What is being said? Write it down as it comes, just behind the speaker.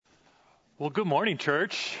Well, good morning,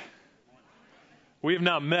 church. We have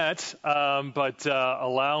not met, but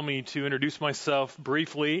allow me to introduce myself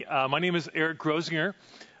briefly. My name is Eric Groezinger.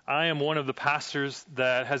 I am one of the pastors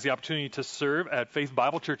that has the opportunity to serve at Faith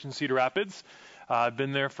Bible Church in Cedar Rapids. I've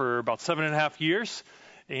been there for about 7.5 years,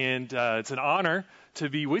 and it's an honor to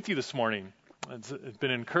be with you this morning. It's been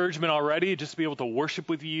an encouragement already just to be able to worship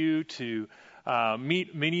with you, to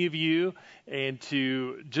meet many of you, and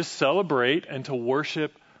to just celebrate and to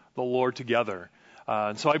worship the Lord together.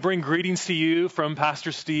 And so I bring greetings to you from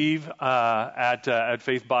Pastor Steve at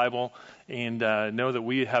Faith Bible, and know that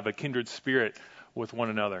we have a kindred spirit with one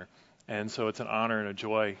another. And so it's an honor and a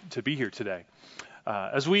joy to be here today.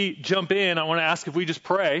 As we jump in, I want to ask if we just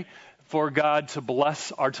pray for God to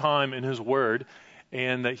bless our time in His Word,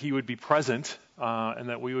 and that He would be present, and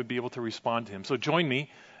that we would be able to respond to Him. So join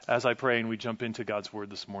me as I pray and we jump into God's Word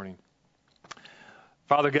this morning.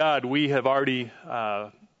 Father God, we have already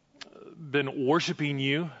been worshiping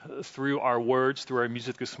you through our words, through our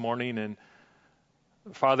music this morning. And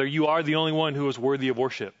Father, you are the only one who is worthy of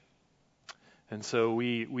worship. And so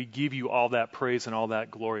we give you all that praise and all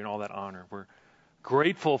that glory and all that honor. We're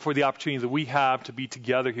grateful for the opportunity that we have to be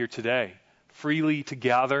together here today, freely to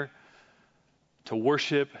gather, to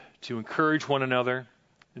worship, to encourage one another,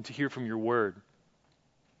 and to hear from your word.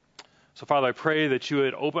 So Father, I pray that you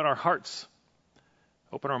would open our hearts,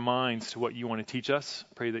 open our minds to what you want to teach us.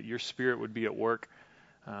 Pray that your Spirit would be at work,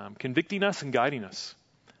 convicting us and guiding us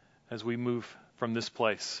as we move from this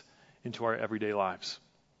place into our everyday lives.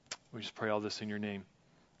 We just pray all this in your name.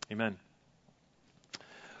 Amen.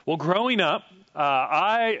 Well, growing up,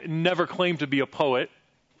 I never claimed to be a poet,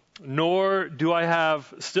 nor do I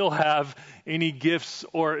still have any gifts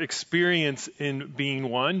or experience in being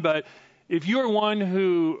one. But if you're one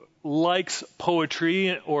who likes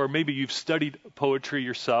poetry, or maybe you've studied poetry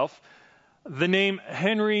yourself, the name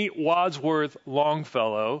Henry Wadsworth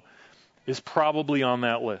Longfellow is probably on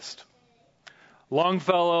that list.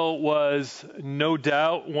 Longfellow was no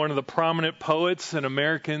doubt one of the prominent poets and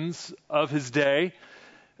Americans of his day.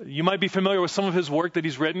 You might be familiar with some of his work that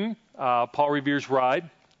he's written. Paul Revere's Ride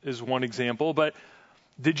is one example. But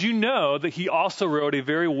did you know that he also wrote a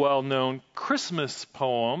very well-known Christmas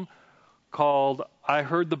poem called I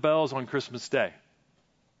Heard the Bells on Christmas Day?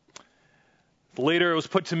 Later it was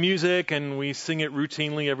put to music, and we sing it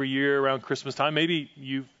routinely every year around Christmas time. Maybe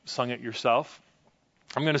you've sung it yourself.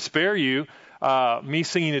 I'm going to spare you me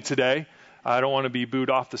singing it today. I don't want to be booed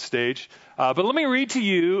off the stage. But let me read to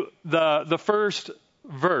you the first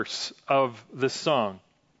verse of this song.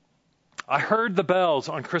 I heard the bells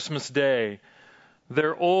on Christmas Day,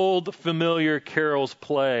 their old familiar carols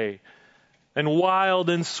play, and wild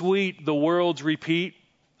and sweet the world's repeat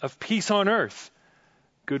of peace on earth,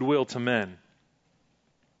 goodwill to men.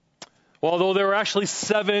 Well, although there were actually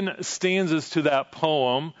 7 stanzas to that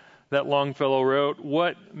poem that Longfellow wrote,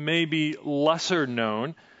 what may be lesser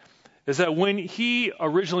known is that when he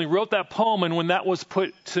originally wrote that poem and when that was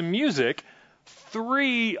put to music,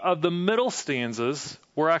 3 of the middle stanzas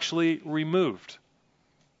were actually removed.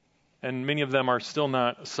 And many of them are still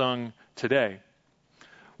not sung today.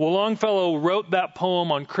 Well, Longfellow wrote that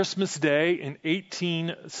poem on Christmas Day in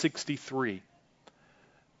 1863.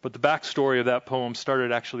 But the backstory of that poem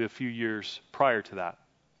started actually a few years prior to that.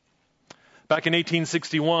 Back in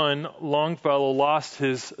 1861, Longfellow lost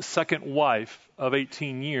his second wife of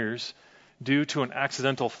 18 years due to an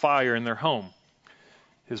accidental fire in their home.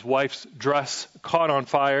 His wife's dress caught on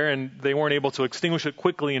fire, and they weren't able to extinguish it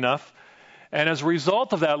quickly enough. And as a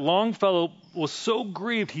result of that, Longfellow was so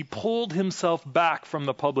grieved, he pulled himself back from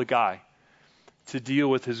the public eye to deal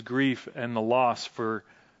with his grief and the loss for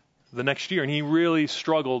the next year. And he really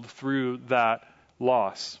struggled through that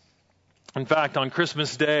loss. In fact, on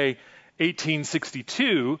Christmas Day,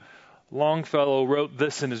 1862, Longfellow wrote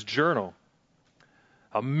this in his journal.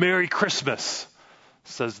 A Merry Christmas,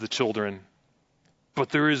 says the children, but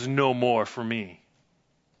there is no more for me.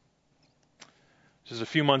 Just a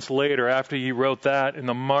few months later, after he wrote that, in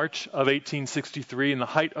the March of 1863, in the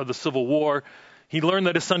height of the Civil War, he learned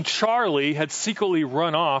that his son Charlie had secretly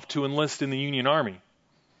run off to enlist in the Union Army,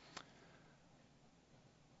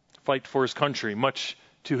 fight for his country, much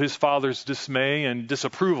to his father's dismay and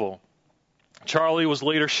disapproval. Charlie was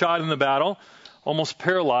later shot in the battle, almost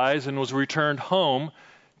paralyzed, and was returned home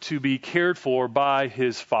to be cared for by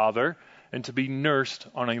his father and to be nursed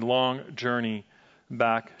on a long journey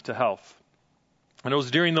back to health. And it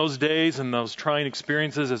was during those days and those trying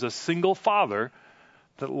experiences as a single father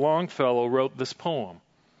that Longfellow wrote this poem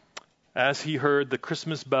as he heard the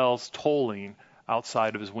Christmas bells tolling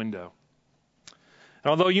outside of his window. And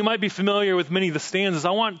although you might be familiar with many of the stanzas,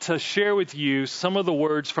 I want to share with you some of the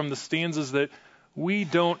words from the stanzas that we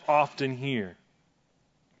don't often hear.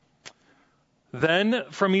 Then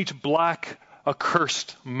from each black,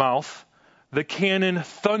 accursed mouth, the cannon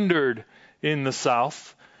thundered in the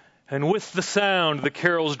south, and with the sound the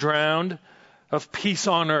carols drowned of peace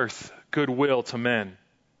on earth, goodwill to men.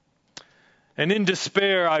 And in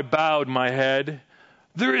despair I bowed my head.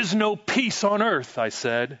 There is no peace on earth, I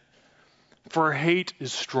said, for hate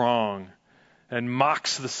is strong and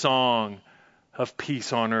mocks the song of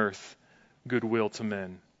peace on earth, goodwill to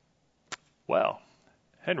men. Well,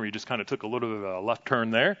 Henry just kind of took a little bit of a left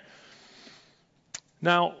turn there.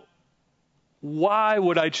 Now, why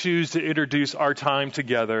would I choose to introduce our time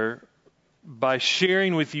together by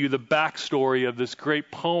sharing with you the backstory of this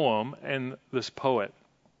great poem and this poet?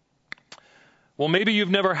 Well, maybe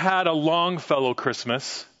you've never had a Longfellow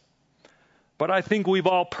Christmas, but I think we've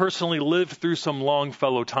all personally lived through some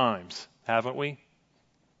Longfellow times, haven't we?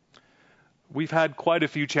 We've had quite a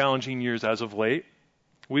few challenging years as of late.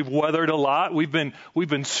 We've weathered a lot. We've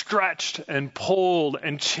been stretched and pulled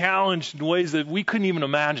and challenged in ways that we couldn't even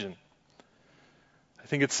imagine. I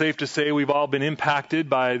think it's safe to say we've all been impacted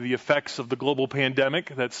by the effects of the global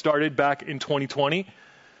pandemic that started back in 2020.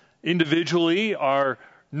 Individually, our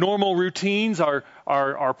normal routines,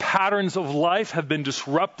 our patterns of life have been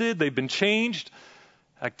disrupted. They've been changed.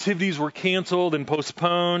 Activities were canceled and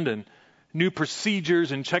postponed, and new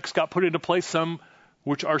procedures and checks got put into place, some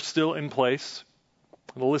which are still in place.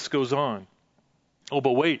 The list goes on. Oh,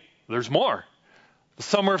 but wait, there's more. The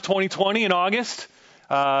summer of 2020 in August,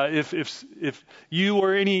 if you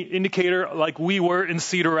were any indicator like we were in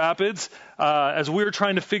Cedar Rapids, as we were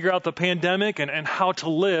trying to figure out the pandemic and how to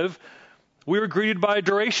live, we were greeted by a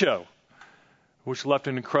derecho, which left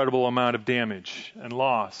an incredible amount of damage and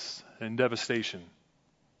loss and devastation.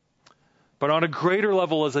 But on a greater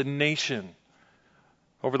level as a nation,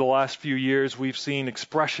 over the last few years, we've seen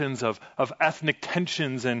expressions of ethnic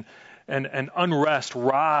tensions and unrest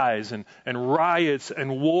rise and riots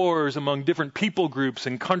and wars among different people groups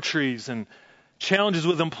and countries and challenges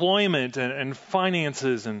with employment and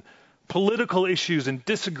finances and political issues and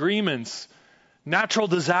disagreements, natural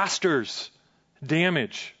disasters,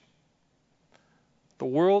 damage. The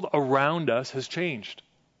world around us has changed,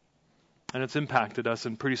 and it's impacted us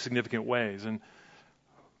in pretty significant ways. And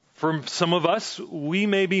for some of us, we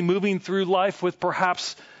may be moving through life with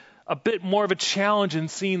perhaps a bit more of a challenge in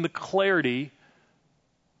seeing the clarity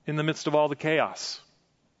in the midst of all the chaos.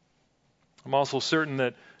 I'm also certain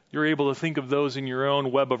that you're able to think of those in your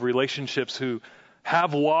own web of relationships who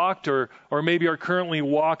have walked or maybe are currently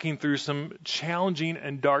walking through some challenging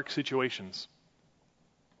and dark situations.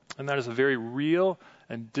 And that is a very real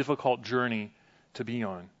and difficult journey to be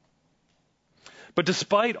on. But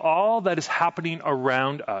despite all that is happening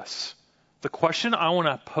around us, the question I want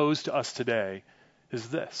to pose to us today is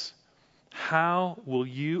this: how will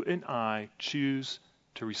you and I choose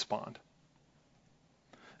to respond?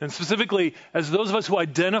 And specifically, as those of us who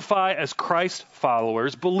identify as Christ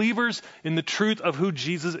followers, believers in the truth of who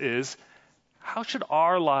Jesus is, how should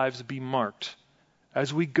our lives be marked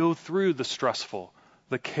as we go through the stressful,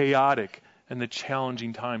 the chaotic, and the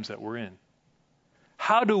challenging times that we're in?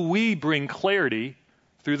 How do we bring clarity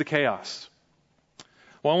through the chaos?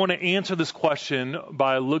 Well, I want to answer this question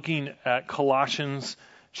by looking at Colossians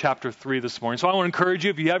chapter 3 this morning. So I want to encourage you,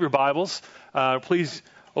 if you have your Bibles, please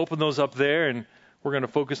open those up there, and we're going to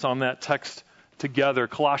focus on that text together.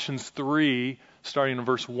 Colossians 3, starting in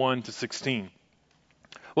verse 1 to 16.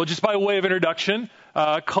 Well, just by way of introduction,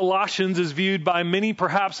 Colossians is viewed by many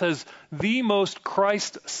perhaps as the most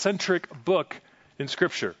Christ-centric book in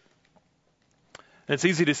Scripture. And it's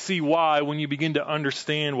easy to see why when you begin to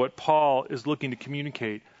understand what Paul is looking to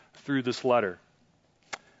communicate through this letter.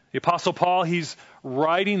 The Apostle Paul, he's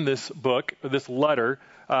writing this book, this letter,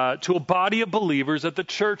 to a body of believers at the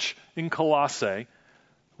church in Colossae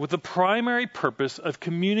with the primary purpose of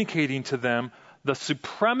communicating to them the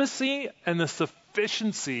supremacy and the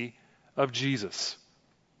sufficiency of Jesus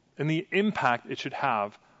and the impact it should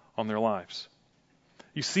have on their lives.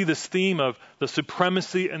 You see this theme of the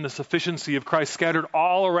supremacy and the sufficiency of Christ scattered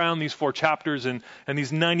all around these 4 chapters and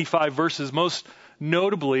these 95 verses, most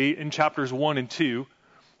notably in chapters 1 and 2,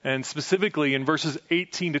 and specifically in verses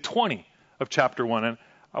 18 to 20 of chapter 1. And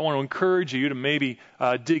I want to encourage you to maybe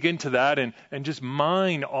dig into that and just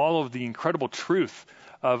mine all of the incredible truth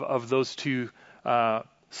of those two,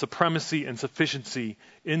 supremacy and sufficiency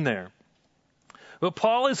in there. But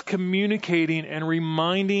Paul is communicating and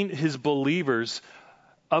reminding his believers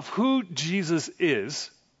of who Jesus is,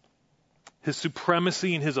 his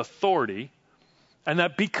supremacy and his authority, And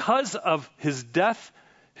that because of his death,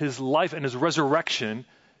 his life, and his resurrection,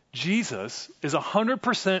 Jesus is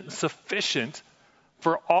 100% sufficient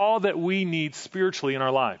for all that we need spiritually in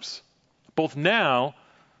our lives, both now,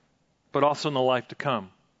 but also in the life to come.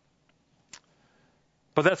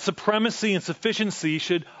 But that supremacy and sufficiency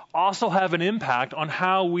should also have an impact on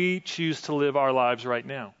how we choose to live our lives right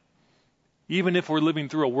now, even if we're living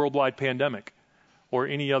through a worldwide pandemic or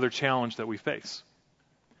any other challenge that we face.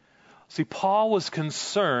 See, Paul was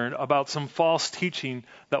concerned about some false teaching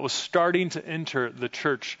that was starting to enter the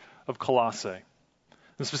church of Colossae.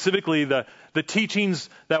 And specifically, the teachings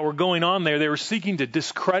that were going on there, they were seeking to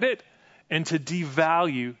discredit and to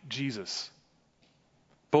devalue Jesus,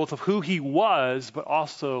 both of who he was, but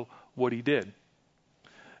also what he did.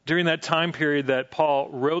 During that time period that Paul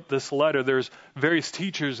wrote this letter, there's various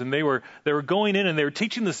teachers, and they were going in and they were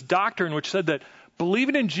teaching this doctrine which said that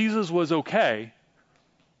believing in Jesus was okay,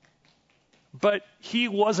 but he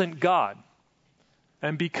wasn't God.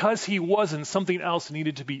 And because he wasn't, something else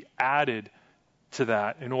needed to be added to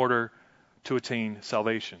that in order to attain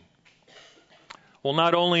salvation. Well,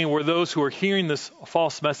 not only were those who were hearing this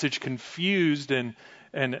false message confused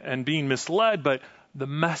and being misled, but the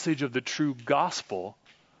message of the true gospel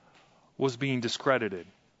was being discredited.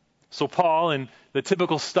 So Paul, in the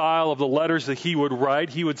typical style of the letters that he would write,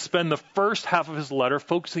 he would spend the first half of his letter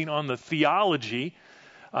focusing on the theology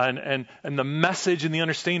and the message and the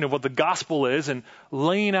understanding of what the gospel is, and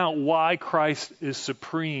laying out why Christ is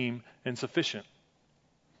supreme and sufficient.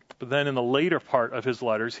 But then in the later part of his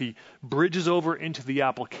letters, he bridges over into the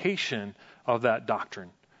application of that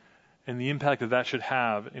doctrine and the impact that should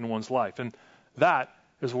have in one's life. And that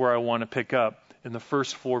is where I want to pick up in the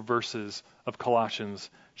first 4 verses of Colossians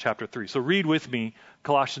chapter 3. So read with me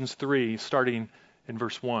Colossians 3, starting in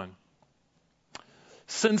verse 1.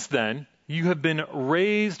 Since then, you have been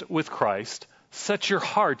raised with Christ. Set your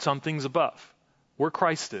hearts on things above, where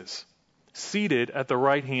Christ is, seated at the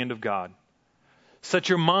right hand of God. Set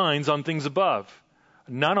your minds on things above,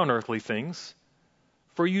 not on earthly things,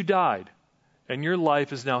 for you died, and your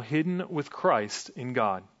life is now hidden with Christ in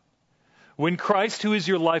God. When Christ, who is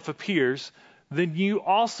your life, appears, then you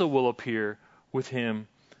also will appear with him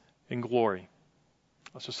in glory.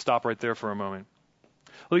 Let's just stop right there for a moment.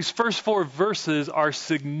 Well, these first 4 verses are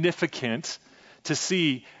significant to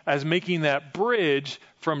see as making that bridge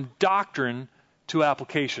from doctrine to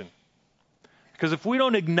application. Because if we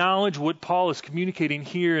don't acknowledge what Paul is communicating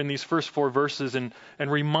here in these first 4 verses and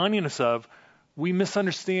reminding us of, we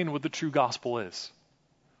misunderstand what the true gospel is.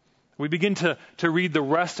 We begin to read the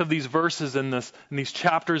rest of these verses in these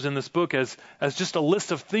chapters in this book as just a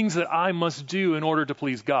list of things that I must do in order to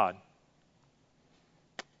please God.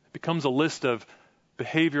 It becomes a list of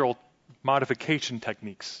behavioral modification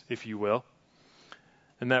techniques, if you will,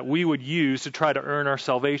 and that we would use to try to earn our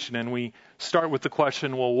salvation. And we start with the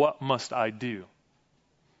question, well, what must I do?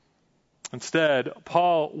 Instead,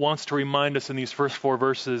 Paul wants to remind us in these first 4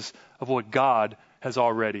 verses of what God has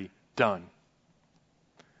already done.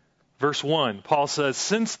 Verse 1, Paul says,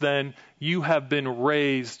 since then, you have been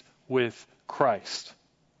raised with Christ.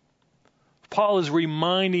 Paul is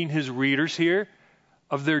reminding his readers here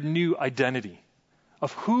of their new identity,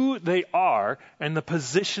 of who they are and the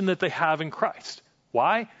position that they have in Christ.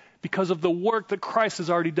 Why? Because of the work that Christ has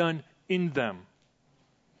already done in them.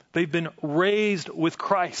 They've been raised with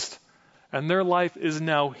Christ, and their life is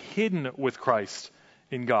now hidden with Christ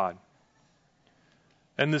in God.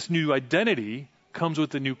 And this new identity comes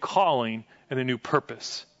with a new calling and a new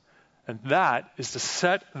purpose. And that is to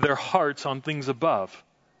set their hearts on things above.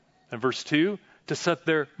 And verse 2, to set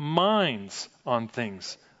their minds on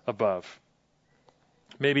things above.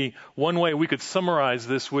 Maybe one way we could summarize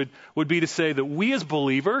this would be to say that we as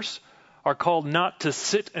believers are called not to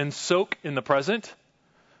sit and soak in the present,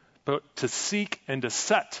 but to seek and to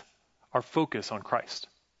set our focus on Christ.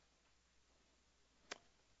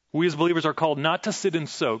 We as believers are called not to sit and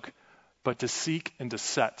soak, but to seek and to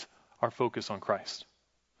set our focus on Christ.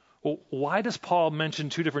 Well, why does Paul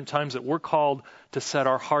mention 2 different times that we're called to set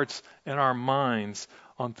our hearts and our minds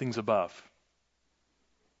on things above?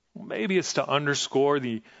 Well, maybe it's to underscore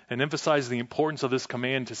and emphasize the importance of this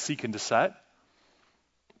command to seek and to set.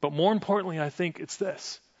 But more importantly, I think it's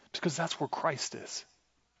this, because that's where Christ is.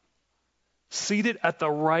 Seated at the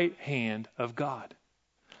right hand of God.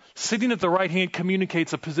 Sitting at the right hand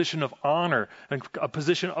communicates a position of honor and a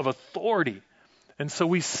position of authority. And so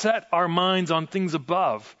we set our minds on things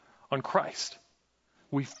above, on Christ.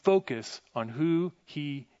 We focus on who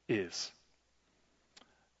he is.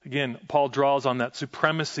 Again, Paul draws on that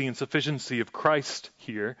supremacy and sufficiency of Christ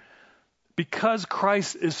here. Because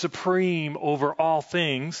Christ is supreme over all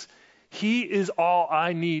things, He is all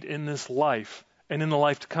I need in this life and in the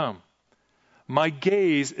life to come. My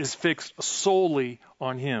gaze is fixed solely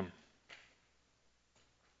on him.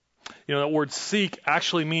 You know, that word seek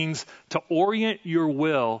actually means to orient your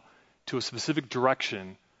will to a specific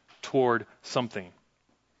direction toward something.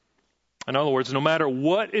 In other words, no matter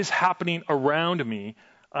what is happening around me,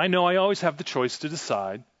 I know I always have the choice to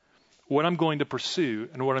decide what I'm going to pursue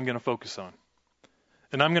and what I'm going to focus on.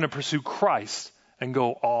 And I'm going to pursue Christ and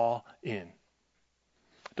go all in.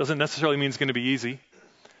 Doesn't necessarily mean it's going to be easy.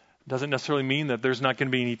 Doesn't necessarily mean that there's not going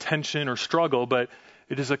to be any tension or struggle, but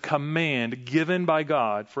it is a command given by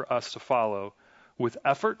God for us to follow with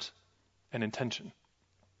effort and intention.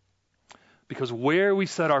 Because where we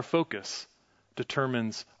set our focus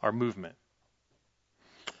determines our movement.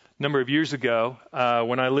 A number of years ago,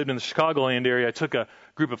 when I lived in the Chicagoland area, I took a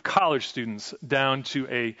group of college students down to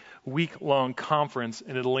a week-long conference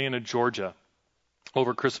in Atlanta, Georgia,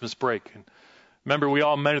 over Christmas break. And remember, we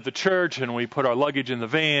all met at the church, and we put our luggage in the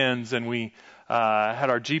vans, and we had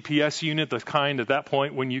our GPS unit, the kind at that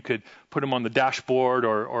point when you could put them on the dashboard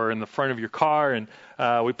or in the front of your car, and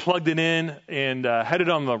we plugged it in and headed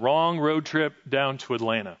on the wrong road trip down to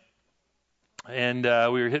Atlanta. And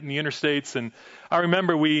we were hitting the interstates, and I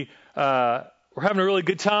remember we were having a really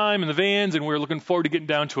good time in the vans, and we were looking forward to getting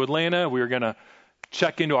down to Atlanta. We were going to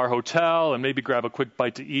check into our hotel and maybe grab a quick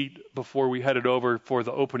bite to eat before we headed over for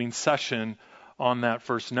the opening session on that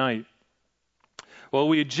first night. Well,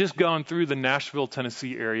 we had just gone through the Nashville,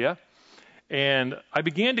 Tennessee area, and I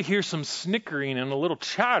began to hear some snickering and a little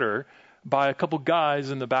chatter by a couple guys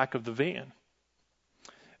in the back of the van.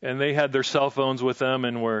 And they had their cell phones with them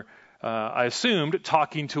and were, I assumed,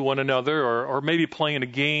 talking to one another or maybe playing a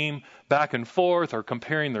game back and forth or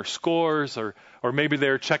comparing their scores or maybe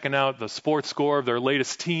they're checking out the sports score of their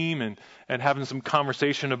latest team and having some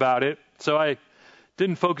conversation about it. So I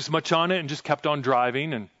didn't focus much on it and just kept on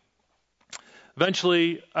driving. And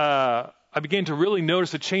eventually, I began to really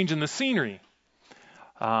notice a change in the scenery.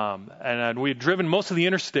 And we had driven most of the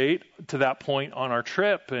interstate to that point on our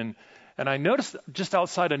trip. And I noticed just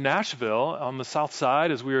outside of Nashville, on the south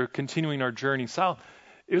side, as we were continuing our journey south,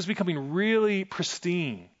 it was becoming really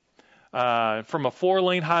pristine. From a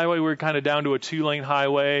 4-lane highway, we were kind of down to a 2-lane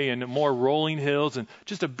highway and more rolling hills and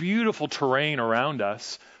just a beautiful terrain around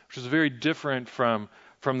us, which was very different from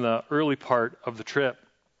the early part of the trip.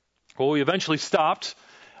 Well, we eventually stopped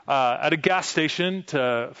at a gas station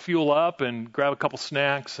to fuel up and grab a couple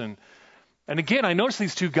snacks. And again, I noticed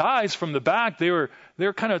these two guys from the back, they were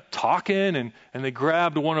kind of talking and they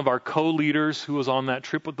grabbed one of our co-leaders who was on that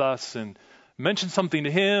trip with us and mentioned something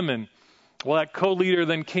to him. And well, that co-leader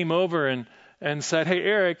then came over and said, "Hey,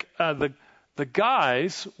 Eric, the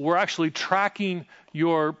guys were actually tracking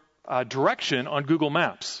your direction on Google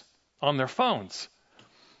Maps on their phones.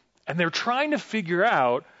 And they're trying to figure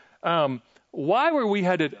out why were we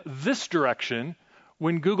headed this direction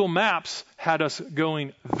when Google Maps had us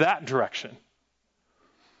going that direction?"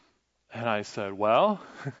 And I said, "Well,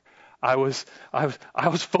 I was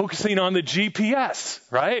focusing on the GPS,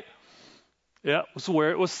 right? Yeah, it was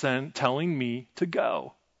where it was telling me to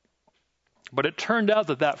go." But it turned out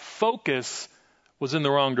that focus was in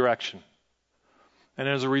the wrong direction. And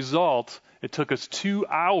as a result, it took us 2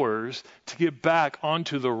 hours to get back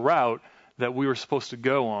onto the route that we were supposed to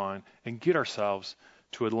go on and get ourselves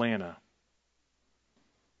to Atlanta.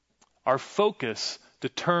 Our focus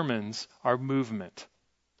determines our movement.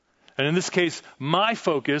 And in this case, my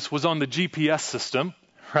focus was on the GPS system,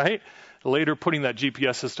 right? Later putting that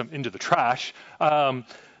GPS system into the trash.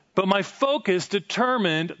 But my focus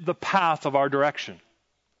determined the path of our direction.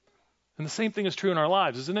 And the same thing is true in our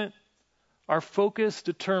lives, isn't it? Our focus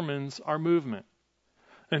determines our movement.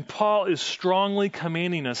 And Paul is strongly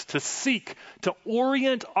commanding us to seek, to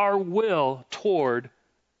orient our will toward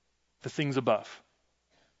the things above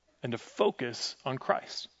and to focus on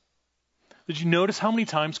Christ. Did you notice how many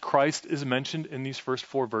times Christ is mentioned in these first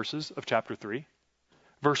 4 verses of chapter 3?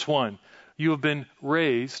 Verse 1, you have been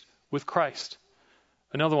raised with Christ.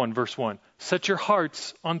 Another one, verse 1, set your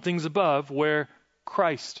hearts on things above where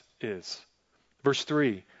Christ is. Verse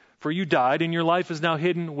 3, for you died and your life is now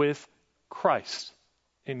hidden with Christ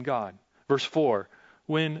in God. Verse 4,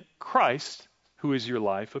 when Christ, who is your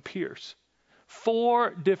life, appears.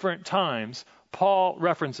 4 different times Paul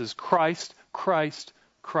references Christ, Christ,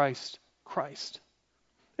 Christ, Christ.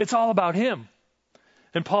 It's all about him.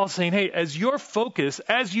 And Paul's saying, hey, as you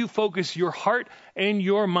focus your heart and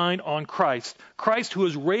your mind on Christ, Christ who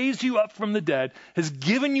has raised you up from the dead, has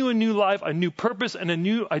given you a new life, a new purpose, and a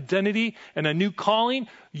new identity, and a new calling,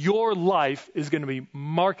 your life is going to be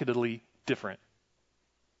markedly different.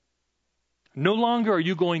 No longer are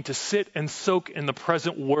you going to sit and soak in the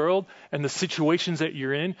present world and the situations that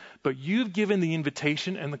you're in, but you've given the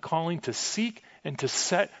invitation and the calling to seek and to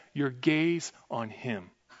set your gaze on him,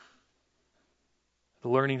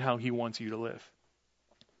 learning how he wants you to live.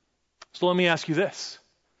 So let me ask you this.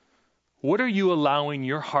 What are you allowing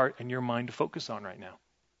your heart and your mind to focus on right now?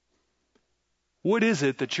 What is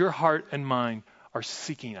it that your heart and mind are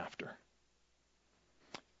seeking after?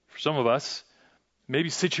 For some of us, maybe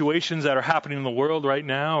situations that are happening in the world right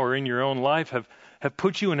now or in your own life have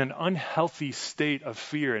put you in an unhealthy state of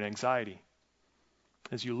fear and anxiety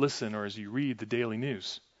as you listen or as you read the daily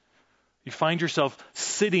news. You find yourself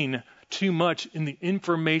sitting too much in the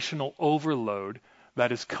informational overload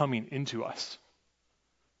that is coming into us.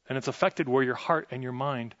 And it's affected where your heart and your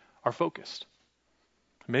mind are focused.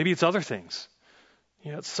 Maybe it's other things.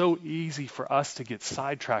 It's so easy for us to get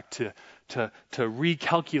sidetracked, to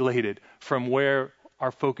recalculate it from where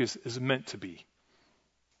our focus is meant to be,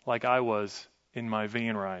 like I was in my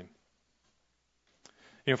van ride.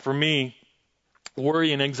 For me,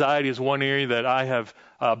 worry and anxiety is one area that I have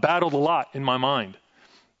battled a lot in my mind.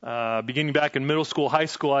 Beginning back in middle school, high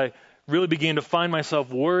school, I really began to find myself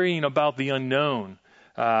worrying about the unknown,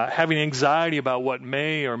 having anxiety about what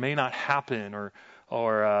may or may not happen,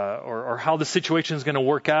 or how the situation is going to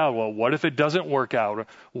work out. Well, what if it doesn't work out? Or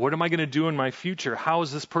what am I going to do in my future? How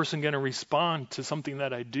is this person going to respond to something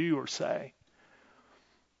that I do or say?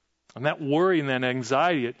 And that worry and that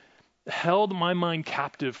anxiety, it held my mind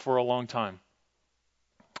captive for a long time.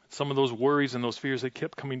 Some of those worries and those fears, they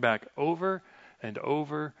kept coming back over and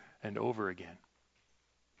over and over again.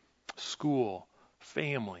 School,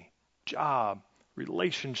 family, job,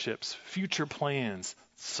 relationships, future plans,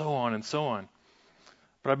 so on and so on.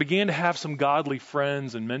 But I began to have some godly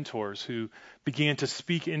friends and mentors who began to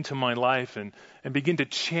speak into my life and begin to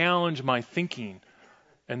challenge my thinking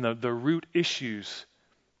and the root issues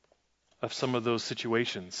of some of those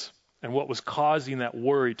situations and what was causing that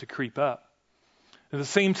worry to creep up. At the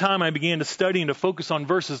same time, I began to study and to focus on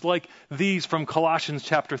verses like these from Colossians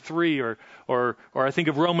chapter 3 or I think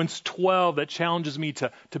of Romans 12 that challenges me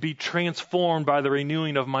to be transformed by the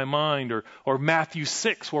renewing of my mind, or Matthew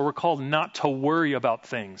 6 where we're called not to worry about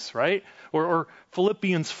things, right? Or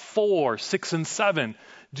Philippians 4, 6 and 7,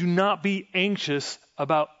 do not be anxious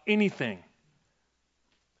about anything.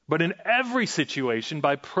 But in every situation,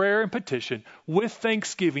 by prayer and petition, with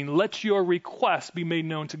thanksgiving, let your requests be made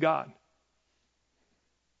known to God.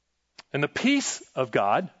 And the peace of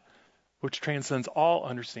God, which transcends all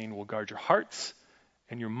understanding, will guard your hearts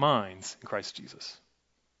and your minds in Christ Jesus.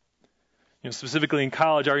 Specifically in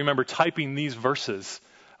college, I remember typing these verses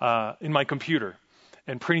in my computer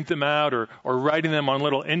and printing them out or writing them on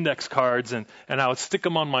little index cards, and I would stick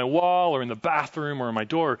them on my wall or in the bathroom or in my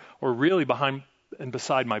door or really behind and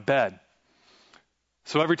beside my bed.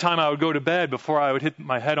 So every time I would go to bed, before I would hit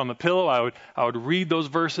my head on the pillow, I would read those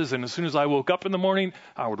verses, and as soon as I woke up in the morning,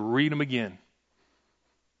 I would read them again.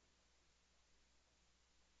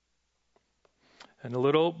 And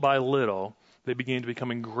little by little, they began to become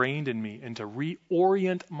ingrained in me and to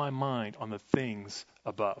reorient my mind on the things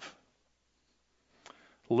above.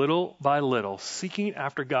 Little by little, seeking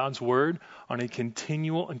after God's word on a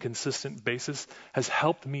continual and consistent basis has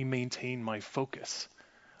helped me maintain my focus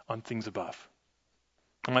on things above.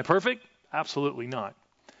 Am I perfect? Absolutely not.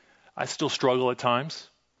 I still struggle at times.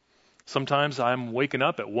 Sometimes I'm waking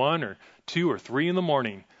up at 1 or 2 or 3 in the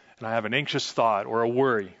morning and I have an anxious thought or a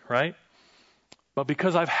worry, right? But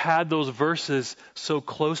because I've had those verses so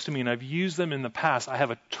close to me and I've used them in the past, I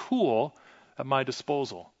have a tool at my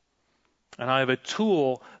disposal. And I have a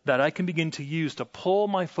tool that I can begin to use to pull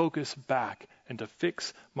my focus back and to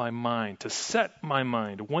fix my mind, to set my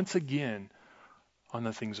mind once again on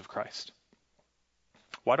the things of Christ.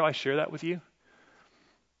 Why do I share that with you?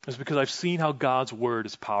 It's because I've seen how God's word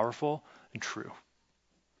is powerful and true.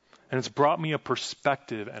 And it's brought me a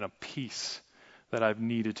perspective and a peace that I've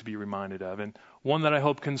needed to be reminded of, and one that I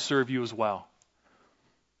hope can serve you as well.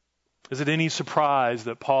 Is it any surprise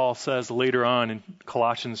that Paul says later on in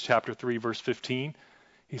Colossians chapter 3, verse 15,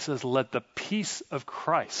 he says, let the peace of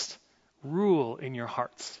Christ rule in your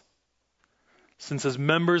hearts, since as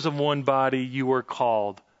members of one body you were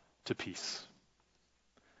called to peace.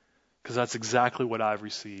 Because that's exactly what I've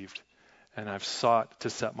received, and I've sought to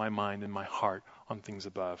set my mind and my heart on things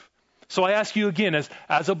above. So I ask you again,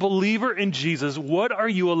 as a believer in Jesus, what are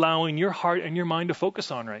you allowing your heart and your mind to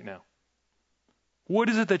focus on right now? What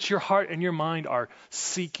is it that your heart and your mind are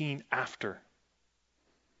seeking after?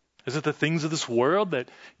 Is it the things of this world that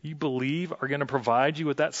you believe are going to provide you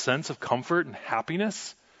with that sense of comfort and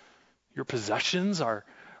happiness? Your possessions, are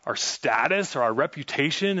our status or our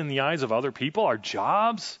reputation in the eyes of other people, our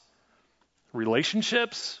jobs,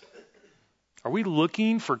 relationships? Are we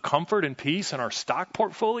looking for comfort and peace in our stock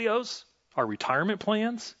portfolios, our retirement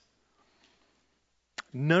plans?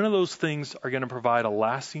 None of those things are going to provide a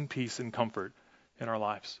lasting peace and comfort in our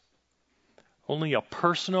lives. Only a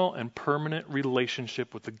personal and permanent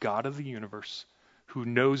relationship with the God of the universe, who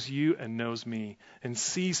knows you and knows me and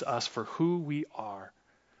sees us for who we are,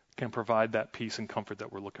 can provide that peace and comfort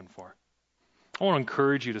that we're looking for. I want to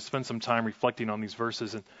encourage you to spend some time reflecting on these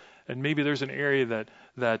verses, and maybe there's an area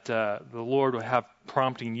that the Lord will have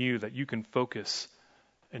prompting you that you can focus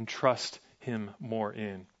and trust him more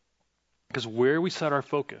in. Because where we set our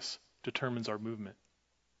focus determines our movement.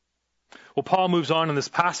 Well, Paul moves on in this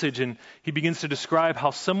passage, and he begins to describe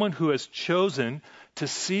how someone who has chosen to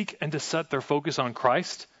seek and to set their focus on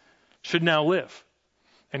Christ should now live.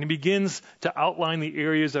 And he begins to outline the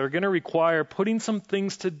areas that are going to require putting some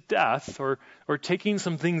things to death or taking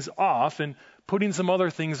some things off and putting some other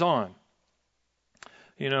things on.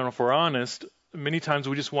 You know, if we're honest, many times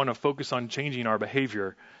we just want to focus on changing our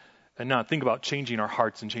behavior and not think about changing our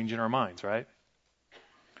hearts and changing our minds, right?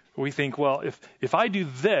 We think, well, if I do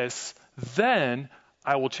this, then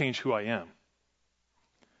I will change who I am.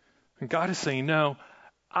 And God is saying, no,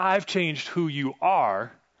 I've changed who you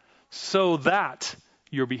are so that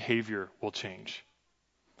your behavior will change.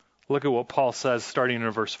 Look at what Paul says starting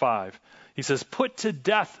in verse 5. He says, put to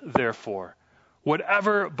death, therefore,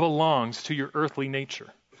 whatever belongs to your earthly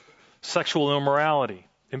nature: sexual immorality,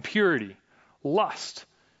 impurity, lust,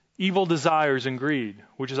 evil desires, and greed,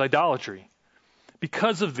 which is idolatry.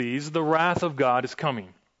 Because of these, the wrath of God is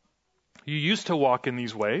coming. You used to walk in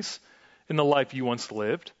these ways in the life you once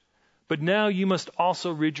lived, but now you must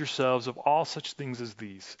also rid yourselves of all such things as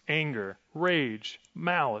these: anger, rage,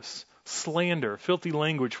 malice, slander, filthy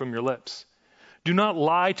language from your lips. Do not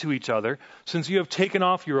lie to each other, since you have taken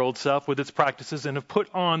off your old self with its practices and have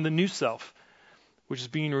put on the new self, which is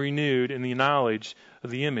being renewed in the knowledge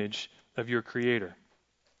of the image of your Creator.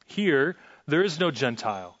 Here, there is no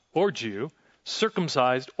Gentile or Jew,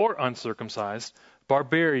 circumcised or uncircumcised,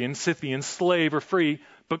 barbarian, Scythian, slave or free,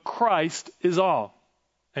 but Christ is all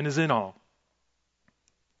and is in all.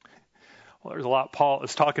 Well, there's a lot Paul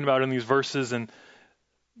is talking about in these verses, and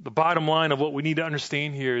the bottom line of what we need to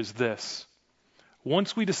understand here is this.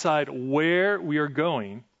 Once we decide where we are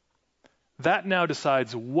going, that now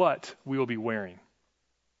decides what we will be wearing.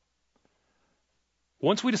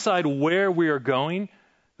 Once we decide where we are going,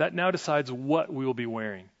 that now decides what we will be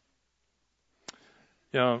wearing.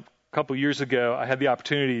 You know, a couple years ago, I had the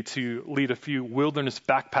opportunity to lead a few wilderness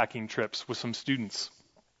backpacking trips with some students.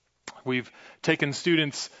 We've taken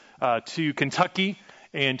students to Kentucky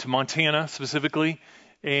and to Montana specifically,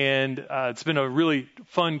 and it's been a really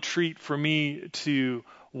fun treat for me to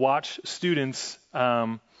watch students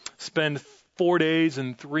spend 4 days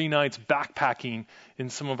and 3 nights backpacking in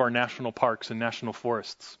some of our national parks and national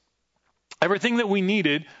forests. Everything that we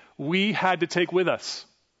needed, we had to take with us.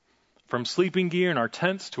 From sleeping gear in our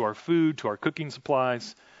tents to our food to our cooking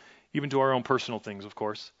supplies, even to our own personal things, of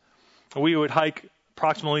course. We would hike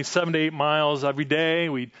approximately 7 to 8 miles every day.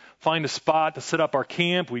 We'd find a spot to set up our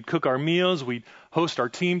camp. We'd cook our meals. We'd host our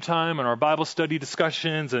team time and our Bible study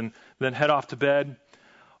discussions and then head off to bed,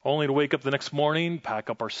 only to wake up the next morning, pack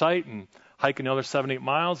up our site, and hike another 7 to 8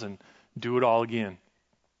 miles and do it all again.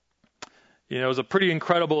 You know, it was a pretty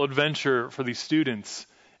incredible adventure for these students.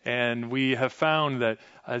 And we have found that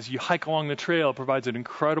as you hike along the trail, it provides an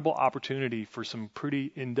incredible opportunity for some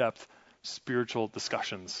pretty in-depth spiritual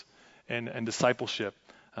discussions and discipleship.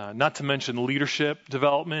 Not to mention leadership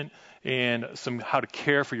development and some how to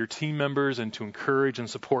care for your team members and to encourage and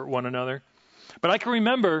support one another. But I can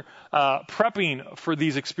remember prepping for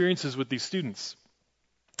these experiences with these students.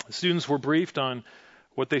 The students were briefed on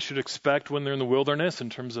what they should expect when they're in the wilderness in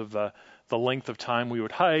terms of the length of time we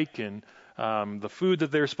would hike and the food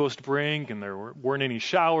that they're supposed to bring, and there weren't any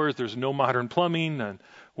showers. There's no modern plumbing, and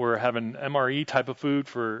we're having MRE type of food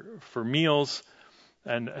for meals,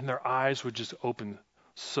 and their eyes would just open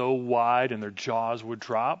so wide and their jaws would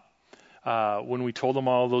drop when we told them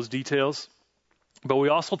all those details. But we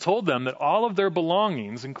also told them that all of their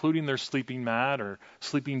belongings, including their sleeping mat or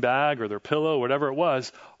sleeping bag or their pillow, whatever it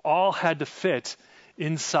was, all had to fit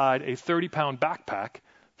inside a 30-pound backpack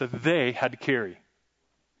that they had to carry.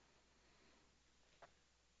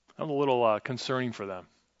 That was a little concerning for them,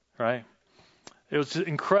 right? It was just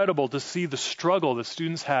incredible to see the struggle that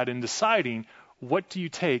students had in deciding what do you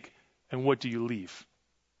take and what do you leave.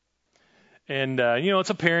 And, as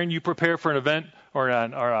a parent, you prepare for an event or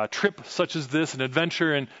a trip such as this, an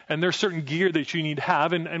adventure, and there's certain gear that you need to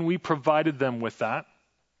have, and we provided them with that.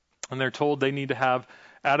 And they're told they need to have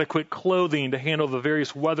adequate clothing to handle the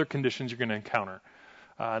various weather conditions you're going to encounter.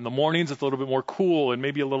 In the mornings, it's a little bit more cool and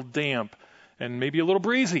maybe a little damp and maybe a little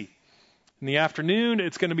breezy. In the afternoon,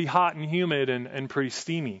 it's going to be hot and humid and pretty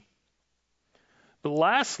steamy. But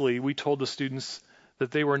lastly, we told the students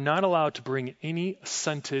that they were not allowed to bring any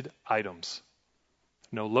scented items.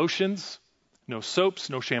 No lotions, no soaps,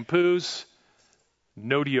 no shampoos,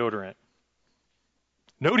 no deodorant.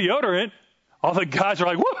 No deodorant? All the guys are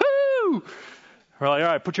like, woohoo! We're like, all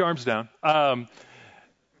right, put your arms down. And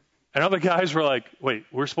other guys were like, wait,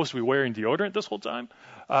 we're supposed to be wearing deodorant this whole time?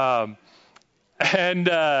 And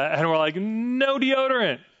we're like, no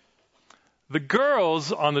deodorant. The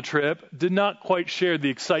girls on the trip did not quite share the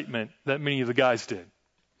excitement that many of the guys did.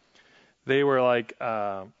 They were like,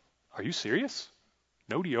 are you serious?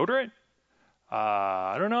 No deodorant?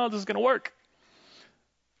 I don't know how this is going to work.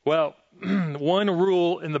 Well, one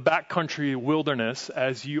rule in the backcountry wilderness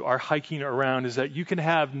as you are hiking around is that you can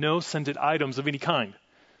have no scented items of any kind.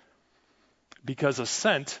 Because a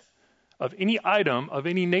scent of any item of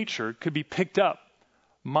any nature could be picked up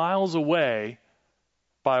miles away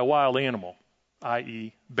by a wild animal,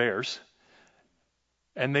 i.e. bears,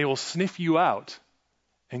 and they will sniff you out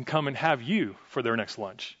and come and have you for their next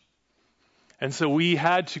lunch. And so we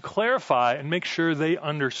had to clarify and make sure they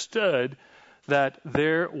understood that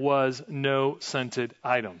there was no scented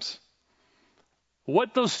items.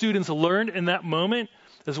 What those students learned in that moment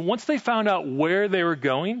is once they found out where they were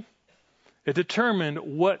going, it determined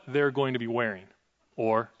what they're going to be wearing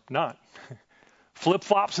or not.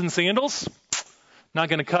 Flip-flops and sandals? Not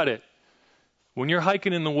going to cut it. When you're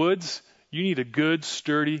hiking in the woods, you need a good,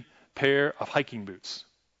 sturdy pair of hiking boots.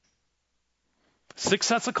 6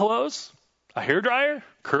 sets of clothes? A hairdryer?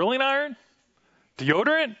 Curling iron?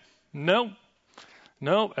 Deodorant? No,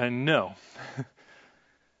 and no.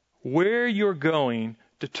 Where you're going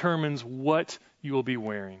determines what you will be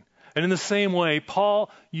wearing. And in the same way, Paul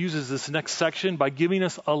uses this next section by giving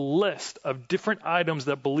us a list of different items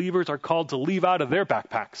that believers are called to leave out of their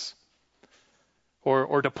backpacks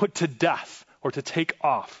or to put to death or to take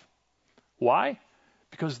off. Why?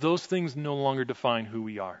 Because those things no longer define who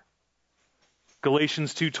we are.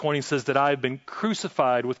 Galatians 2:20 says that I have been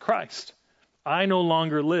crucified with Christ. I no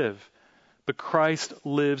longer live, but Christ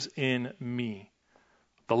lives in me.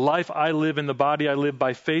 The life I live in the body, I live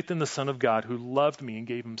by faith in the Son of God who loved me and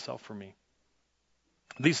gave himself for me.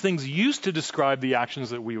 These things used to describe the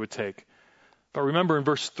actions that we would take. But remember in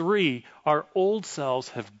verse 3, our old selves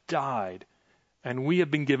have died and we have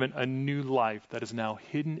been given a new life that is now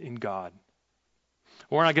hidden in God.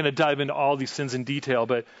 We're not going to dive into all these sins in detail,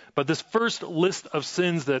 but this first list of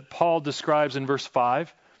sins that Paul describes in verse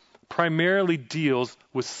 5 primarily deals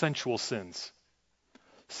with sensual sins.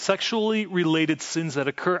 Sexually related sins that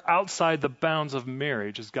occur outside the bounds of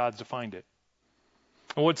marriage as God's defined it.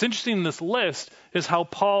 And what's interesting in this list is how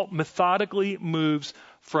Paul methodically moves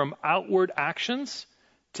from outward actions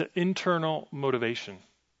to internal motivation.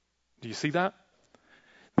 Do you see that?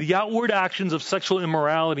 The outward actions of sexual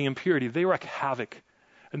immorality and impurity, they wreak havoc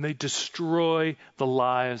and they destroy the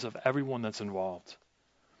lives of everyone that's involved.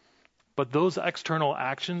 But those external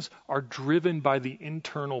actions are driven by the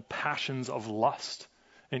internal passions of lust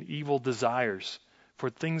and evil desires for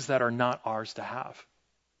things that are not ours to have.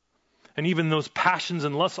 And even those passions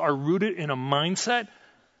and lusts are rooted in a mindset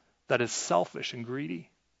that is selfish and greedy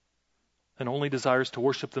and only desires to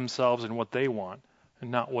worship themselves and what they want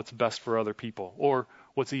and not what's best for other people or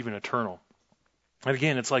what's even eternal. And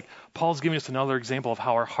again, it's like Paul's giving us another example of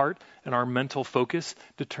how our heart and our mental focus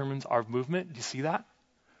determines our movement. Do you see that?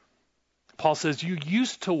 Paul says, you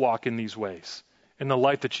used to walk in these ways in the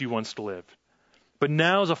life that you once lived. But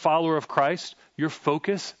now as a follower of Christ, your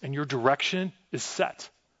focus and your direction is set.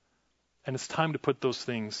 And it's time to put those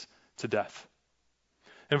things to death.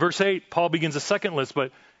 In verse 8, Paul begins a second list,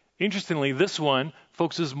 but interestingly, this one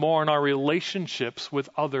focuses more on our relationships with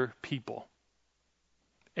other people.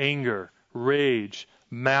 Anger, rage,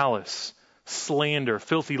 malice, slander,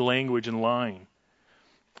 filthy language, and lying.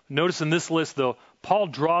 Notice in this list, though, Paul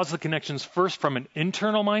draws the connections first from an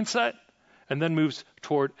internal mindset and then moves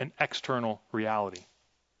toward an external reality.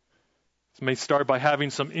 It may start by having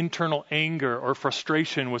some internal anger or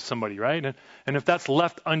frustration with somebody, right? And if that's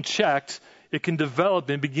left unchecked, it can develop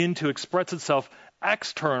and begin to express itself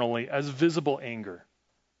externally as visible anger,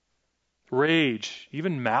 rage,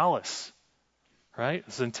 even malice, right?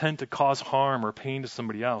 It's intent to cause harm or pain to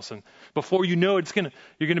somebody else. And before you know it,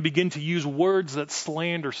 you're going to begin to use words that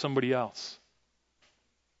slander somebody else.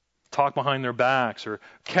 Talk behind their backs or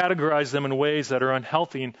categorize them in ways that are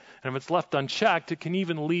unhealthy. And if it's left unchecked, it can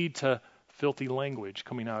even lead to filthy language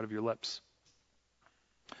coming out of your lips.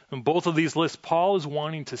 In both of these lists, Paul is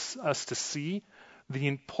wanting us to see the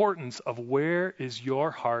importance of where is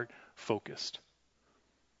your heart focused.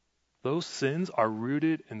 Those sins are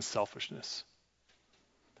rooted in selfishness.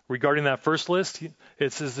 Regarding that first list,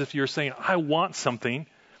 it's as if you're saying, I want something,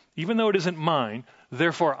 even though it isn't mine,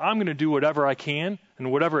 therefore I'm going to do whatever I can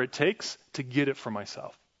and whatever it takes to get it for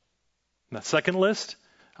myself. And that second list,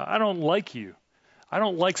 I don't like you. I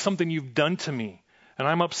don't like something you've done to me, and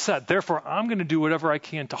I'm upset. Therefore, I'm going to do whatever I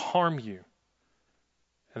can to harm you,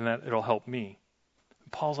 and that it'll help me.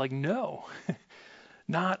 And Paul's like, no,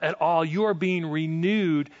 not at all. You are being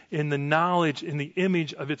renewed in the knowledge, in the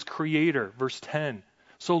image of its creator. Verse 10.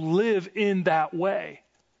 So live in that way.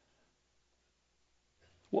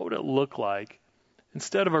 What would it look like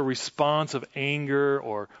instead of a response of anger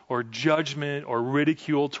or judgment or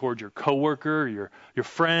ridicule toward your coworker, your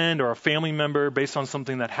friend, or a family member based on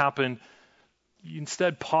something that happened? You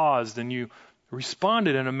instead paused and you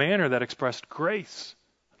responded in a manner that expressed grace,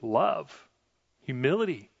 love,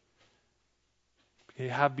 humility you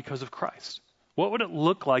have because of Christ. What would it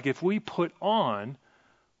look like if we put on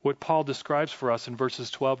what Paul describes for us in verses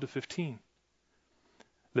 12 to 15?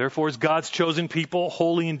 Therefore, as God's chosen people,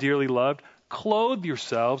 holy and dearly loved, clothe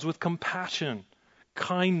yourselves with compassion,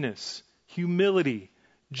 kindness, humility,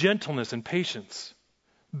 gentleness, and patience.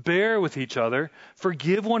 Bear with each other.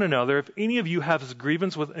 Forgive one another if any of you has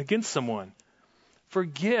grievance against someone.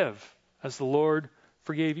 Forgive as the Lord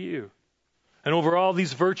forgave you. And over all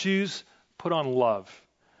these virtues, put on love,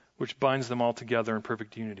 which binds them all together in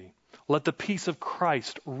perfect unity. Let the peace of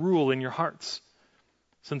Christ rule in your hearts,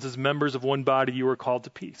 since as members of one body you are called to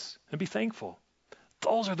peace. And be thankful.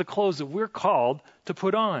 Those are the clothes that we're called to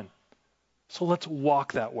put on. So let's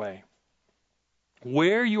walk that way.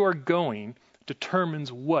 Where you are going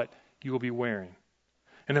determines what you will be wearing.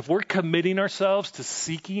 And if we're committing ourselves to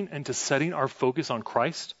seeking and to setting our focus on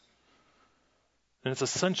Christ, then it's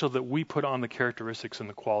essential that we put on the characteristics and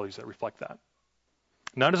the qualities that reflect that.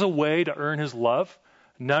 Not as a way to earn his love,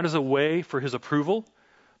 not as a way for his approval,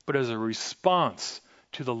 but as a response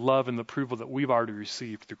to the love and the approval that we've already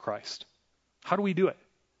received through Christ. How do we do it?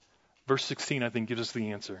 Verse 16, I think, gives us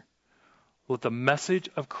the answer. Let the message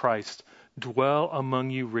of Christ dwell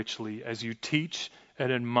among you richly as you teach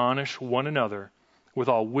and admonish one another with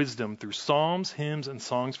all wisdom through psalms, hymns, and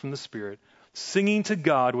songs from the Spirit, singing to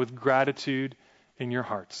God with gratitude in your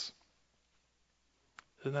hearts.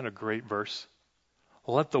 Isn't that a great verse?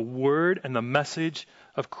 Let the word and the message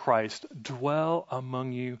of Christ dwell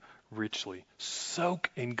among you richly. Soak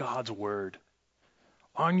in God's word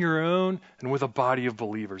on your own and with a body of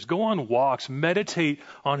believers. Go on walks, meditate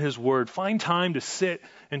on his word. Find time to sit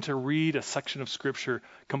and to read a section of scripture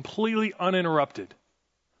completely uninterrupted.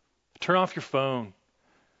 Turn off your phone.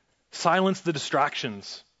 Silence the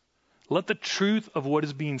distractions. Let the truth of what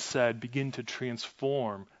is being said begin to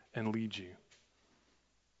transform and lead you.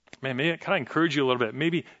 Man, maybe can I encourage you a little bit?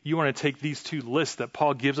 Maybe you want to take these two lists that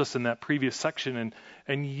Paul gives us in that previous section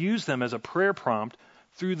and use them as a prayer prompt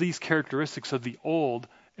through these characteristics of the old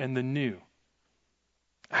and the new.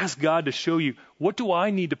 Ask God to show you, what do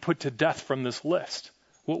I need to put to death from this list?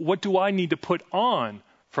 What do I need to put on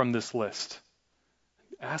from this list?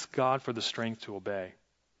 Ask God for the strength to obey.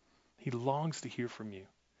 He longs to hear from you.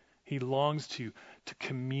 He longs to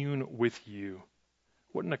commune with you.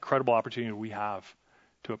 What an incredible opportunity we have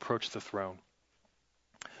to approach the throne.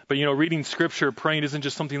 But reading scripture, praying isn't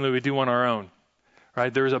just something that we do on our own,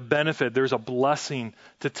 right? There's a benefit, there's a blessing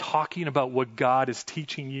to talking about what God is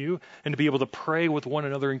teaching you and to be able to pray with one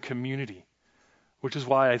another in community, which is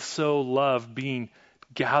why I so love being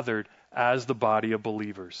gathered as the body of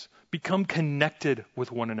believers. Become connected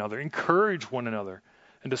with one another, encourage one another,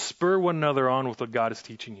 and to spur one another on with what God is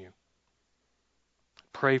teaching you.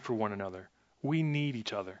 Pray for one another. We need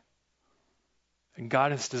each other. And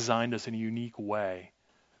God has designed us in a unique way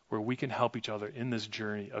where we can help each other in this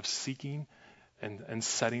journey of seeking and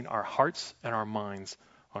setting our hearts and our minds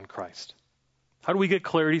on Christ. How do we get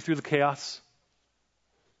clarity through the chaos?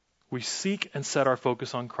 We seek and set our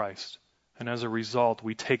focus on Christ. And as a result,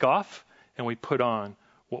 we take off and we put on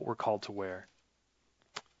what we're called to wear.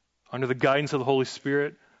 Under the guidance of the Holy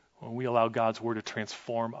Spirit, when we allow God's word to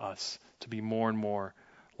transform us to be more and more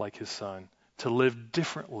like his Son, to live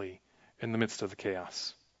differently in the midst of the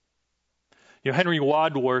chaos. Henry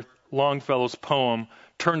Wadsworth Longfellow's poem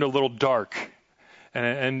turned a little dark,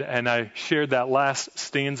 and I shared that last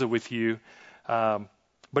stanza with you. But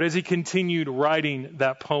as he continued writing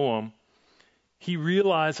that poem, he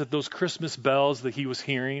realized that those Christmas bells that he was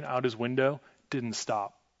hearing out his window didn't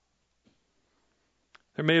stop.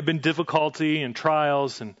 There may have been difficulty and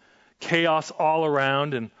trials and chaos all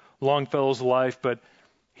around in Longfellow's life, but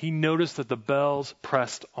he noticed that the bells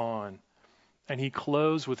pressed on, and he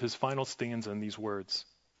closed with his final stanza in these words.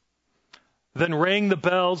 Then rang the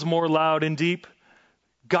bells more loud and deep.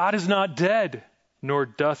 God is not dead, nor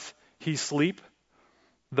doth he sleep.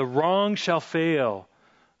 The wrong shall fail,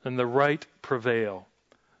 and the right prevail.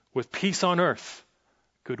 With peace on earth,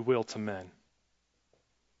 goodwill to men.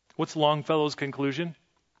 What's Longfellow's conclusion?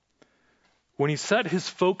 When he set his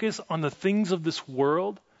focus on the things of this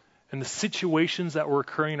world and the situations that were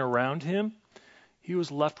occurring around him, he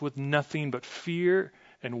was left with nothing but fear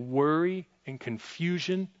and worry and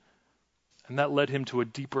confusion, and that led him to a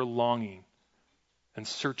deeper longing and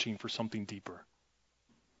searching for something deeper.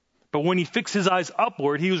 But when he fixed his eyes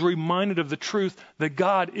upward, he was reminded of the truth that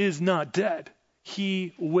God is not dead.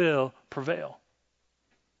 He will prevail.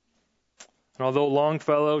 And although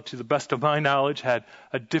Longfellow, to the best of my knowledge, had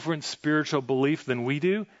a different spiritual belief than we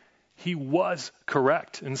do, he was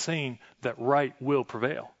correct in saying that right will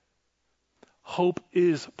prevail. Hope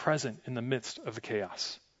is present in the midst of the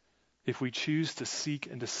chaos if we choose to seek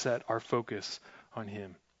and to set our focus on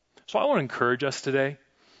him. So I want to encourage us today.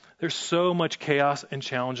 There's so much chaos and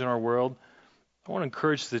challenge in our world. I want to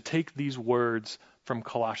encourage us to take these words from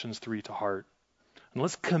Colossians 3 to heart. And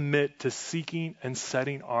let's commit to seeking and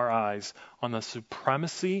setting our eyes on the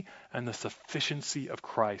supremacy and the sufficiency of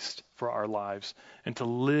Christ for our lives and to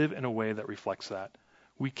live in a way that reflects that.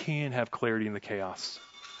 We can have clarity in the chaos.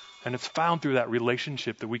 And it's found through that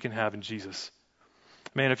relationship that we can have in Jesus.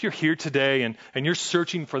 Man, if you're here today and you're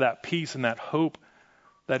searching for that peace and that hope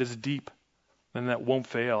that is deep and that won't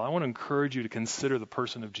fail, I want to encourage you to consider the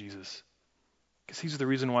person of Jesus. Because he's the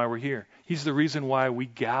reason why we're here. He's the reason why we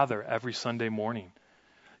gather every Sunday morning.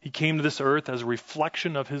 He came to this earth as a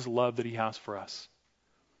reflection of his love that he has for us,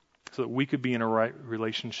 so that we could be in a right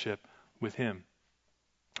relationship with him.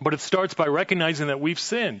 But it starts by recognizing that we've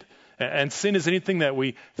sinned. And sin is anything that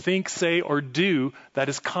we think, say, or do that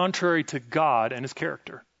is contrary to God and his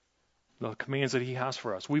character, the commands that he has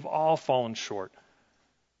for us. We've all fallen short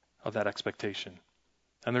of that expectation.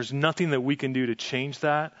 And there's nothing that we can do to change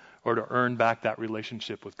that or to earn back that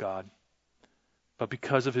relationship with God. But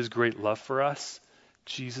because of his great love for us,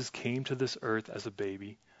 Jesus came to this earth as a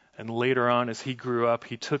baby. And later on, as he grew up,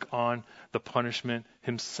 he took on the punishment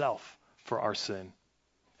himself for our sin.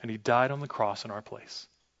 And he died on the cross in our place.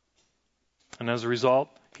 And as a result,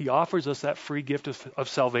 he offers us that free gift of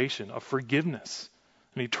salvation, of forgiveness,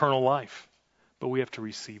 and eternal life. But we have to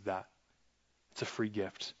receive that. It's a free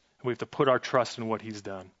gift. And we have to put our trust in what he's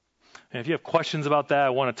done. And if you have questions about that, I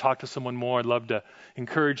want to talk to someone more. I'd love to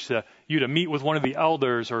encourage you to meet with one of the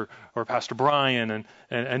elders or Pastor Brian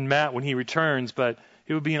and Matt when he returns. But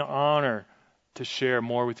it would be an honor to share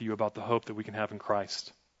more with you about the hope that we can have in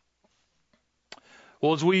Christ.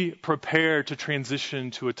 Well, as we prepare to transition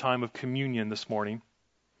to a time of communion this morning,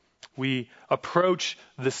 we approach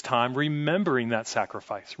this time remembering that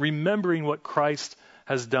sacrifice, remembering what Christ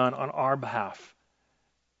has done on our behalf,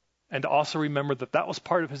 and also remember that that was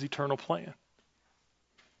part of his eternal plan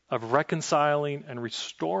of reconciling and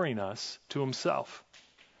restoring us to himself,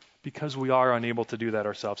 because we are unable to do that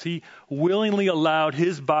ourselves. He willingly allowed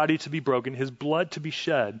his body to be broken, his blood to be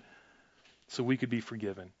shed, so we could be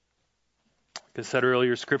forgiven. Like I said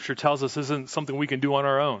earlier, Scripture tells us this isn't something we can do on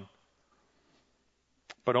our own,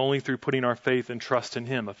 but only through putting our faith and trust in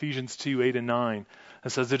him. Ephesians 2, 8 and 9, it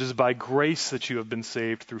says, "It is by grace that you have been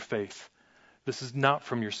saved through faith. This is not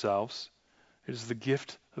from yourselves. It is the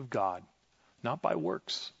gift of God, not by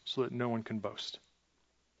works, so that no one can boast."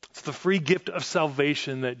 It's the free gift of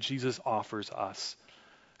salvation that Jesus offers us,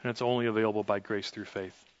 and it's only available by grace through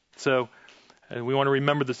faith. So, and we want to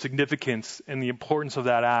remember the significance and the importance of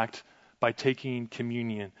that act by taking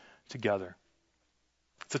communion together.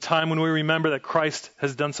 It's a time when we remember that Christ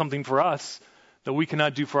has done something for us that we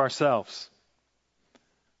cannot do for ourselves.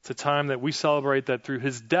 It's a time that we celebrate that through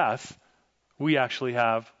his death, we actually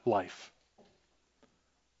have life.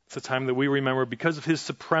 It's a time that we remember because of his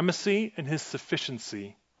supremacy and his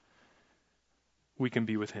sufficiency, we can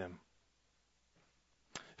be with him.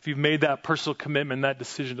 If you've made that personal commitment, that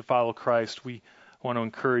decision to follow Christ, we want to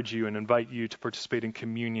encourage you and invite you to participate in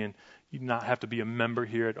communion. You do not have to be a member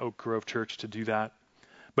here at Oak Grove Church to do that.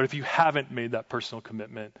 But if you haven't made that personal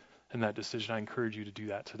commitment and that decision, I encourage you to do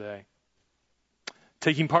that today.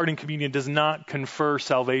 Taking part in communion does not confer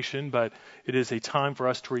salvation, but it is a time for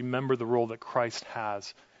us to remember the role that Christ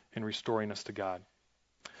has in restoring us to God.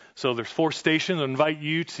 So there's 4 stations. I invite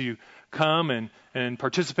you to come and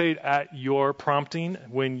participate at your prompting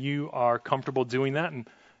when you are comfortable doing that. And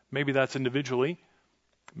maybe that's individually.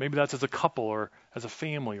 Maybe that's as a couple or as a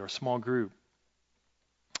family or a small group.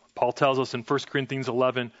 Paul tells us in 1 Corinthians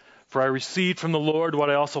 11, For I received from the Lord what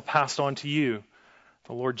I also passed on to you.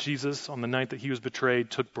 The Lord Jesus, on the night that he was betrayed,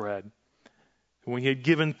 took bread. And when he had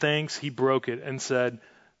given thanks, he broke it and said,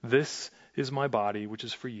 "This is my body, which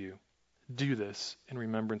is for you. Do this in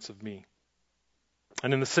remembrance of me."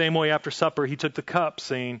 And in the same way, after supper, he took the cup,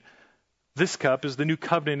 saying, "This cup is the new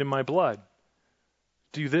covenant in my blood.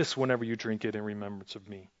 Do this whenever you drink it in remembrance of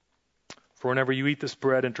me. For whenever you eat this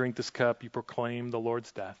bread and drink this cup, you proclaim the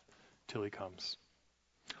Lord's death till he comes."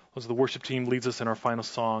 As the worship team leads us in our final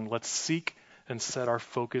song, let's seek and set our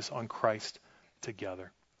focus on Christ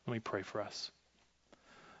together. Let me pray for us.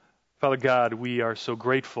 Father God, we are so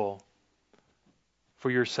grateful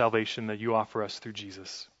for your salvation that you offer us through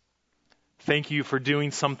Jesus. Thank you for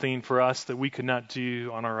doing something for us that we could not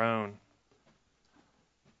do on our own.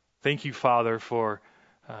 Thank you, Father, for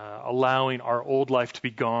allowing our old life to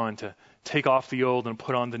be gone, to take off the old and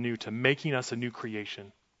put on the new, to making us a new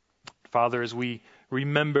creation. Father, as we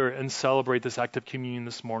remember and celebrate this act of communion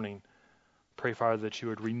this morning, pray, Father, that you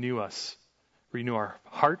would renew us, renew our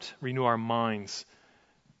heart, renew our minds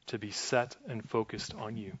to be set and focused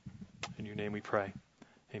on you. In your name we pray.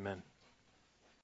 Amen.